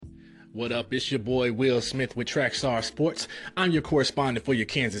What up? It's your boy Will Smith with Trackstar Sports. I'm your correspondent for your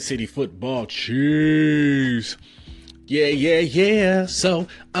Kansas City football Chiefs. Yeah. So,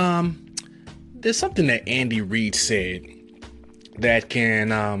 there's something that Andy Reid said that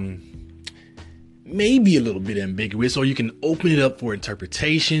can maybe a little bit ambiguous, or you can open it up for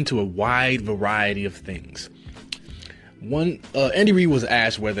interpretation to a wide variety of things. Andy Reid was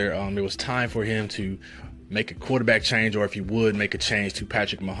asked whether it was time for him to make a quarterback change, or if he would make a change to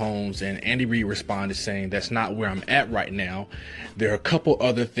Patrick Mahomes. And Andy Reid responded saying, "That's not where I'm at right now. There are a couple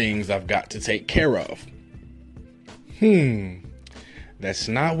other things I've got to take care of." That's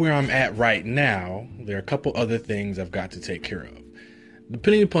not where I'm at right now. There are a couple other things I've got to take care of.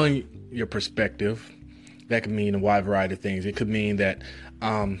 Depending upon your perspective, that could mean a wide variety of things. It could mean that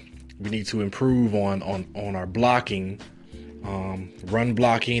we need to improve on our blocking, run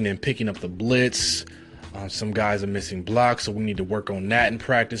blocking and picking up the blitz. Some guys are missing blocks, so we need to work on that in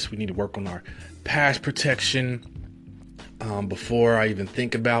practice. We need to work on our pass protection. Before I even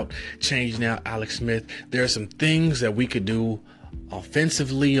think about changing out Alex Smith, there are some things that we could do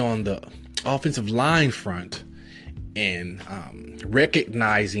offensively on the offensive line front, and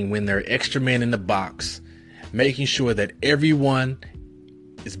recognizing when there are extra men in the box, making sure that everyone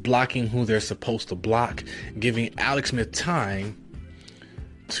is blocking who they're supposed to block, giving Alex Smith time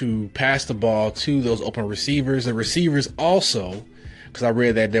to pass the ball to those open receivers. The receivers also, because I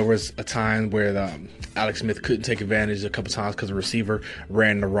read that there was a time where Alex Smith couldn't take advantage a couple times because the receiver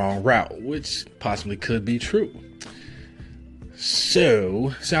ran the wrong route, which possibly could be true.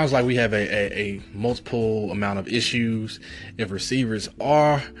 So, sounds like we have a multiple amount of issues. If receivers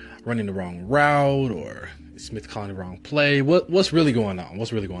are running the wrong route, or Smith calling the wrong play, what's really going on?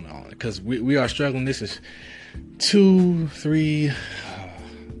 What's really going on? Because we are struggling. This is 2-3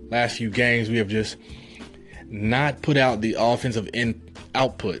 last few games. We have just not put out the offensive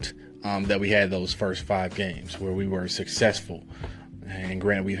output that we had those first 5 games where we were successful. And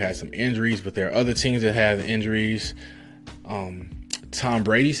granted, we've had some injuries, but there are other teams that have injuries. Tom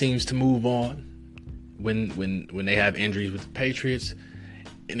Brady seems to move on when they have injuries with the Patriots.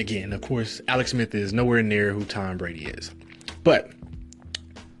 And again, of course, Alex Smith is nowhere near who Tom Brady is. But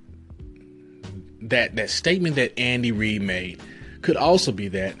that statement that Andy Reid made could also be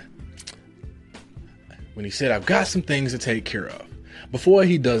that when he said, "I've got some things to take care of." Before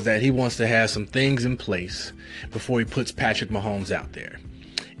he does that, he wants to have some things in place before he puts Patrick Mahomes out there.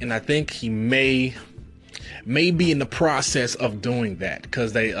 And I think he may be in the process of doing that,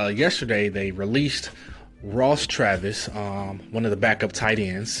 because yesterday they released Ross Travis, one of the backup tight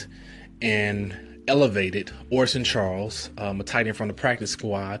ends, and elevated Orson Charles, a tight end from the practice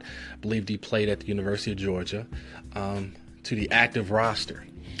squad, believed he played at the University of Georgia, to the active roster.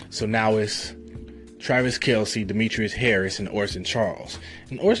 So now it's Travis Kelce, Demetrius Harris, and Orson Charles.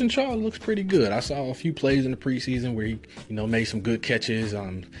 And Orson Charles looks pretty good. I saw a few plays in the preseason where he, made some good catches,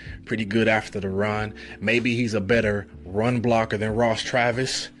 pretty good after the run. Maybe he's a better run blocker than Ross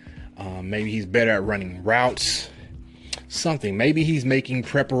Travis. Maybe he's better at running routes. Something. Maybe he's making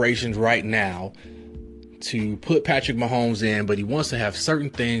preparations right now to put Patrick Mahomes in, but he wants to have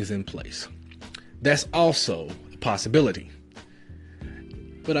certain things in place. That's also a possibility.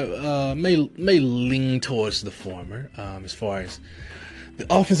 But I may lean towards the former, as far as the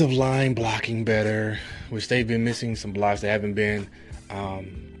offensive line blocking better, which they've been missing some blocks. They haven't been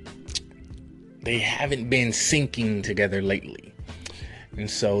syncing together lately. And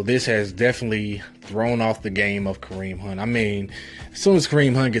so this has definitely thrown off the game of Kareem Hunt. I mean, as soon as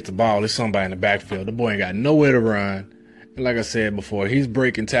Kareem Hunt gets the ball, there's somebody in the backfield. The boy ain't got nowhere to run. And like I said before, he's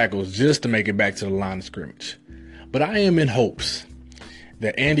breaking tackles just to make it back to the line of scrimmage. But I am in hopes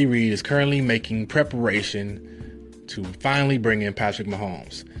that Andy Reid is currently making preparation to finally bring in Patrick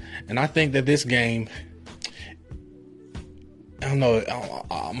Mahomes. And I think that this game, I don't know,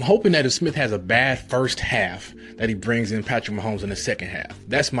 I'm hoping that if Smith has a bad first half, that he brings in Patrick Mahomes in the second half.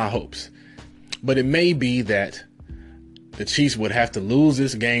 That's my hopes. But it may be that the Chiefs would have to lose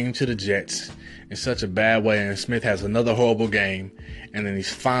this game to the Jets in such a bad way, and Smith has another horrible game, and then he's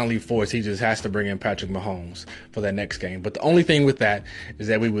finally forced. He just has to bring in Patrick Mahomes for that next game. But the only thing with that is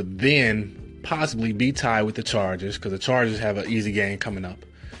that we would then possibly be tied with the Chargers, because the Chargers have an easy game coming up.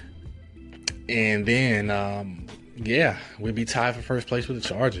 And then, we'd be tied for first place with the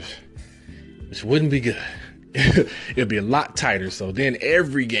Chargers, which wouldn't be good. It'd be a lot tighter. So then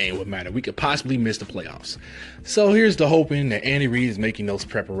every game would matter. We could possibly miss the playoffs. So here's the hoping that Andy Reid is making those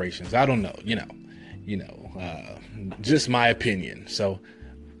preparations. I don't know, just my opinion. So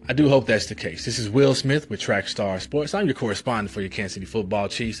I do hope that's the case. This is Will Smith with Trackstar Sports. I'm your correspondent for your Kansas City football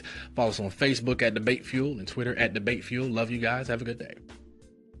Chiefs. Follow us on Facebook at Debate Fuel and Twitter at Debate Fuel. Love you guys. Have a good day.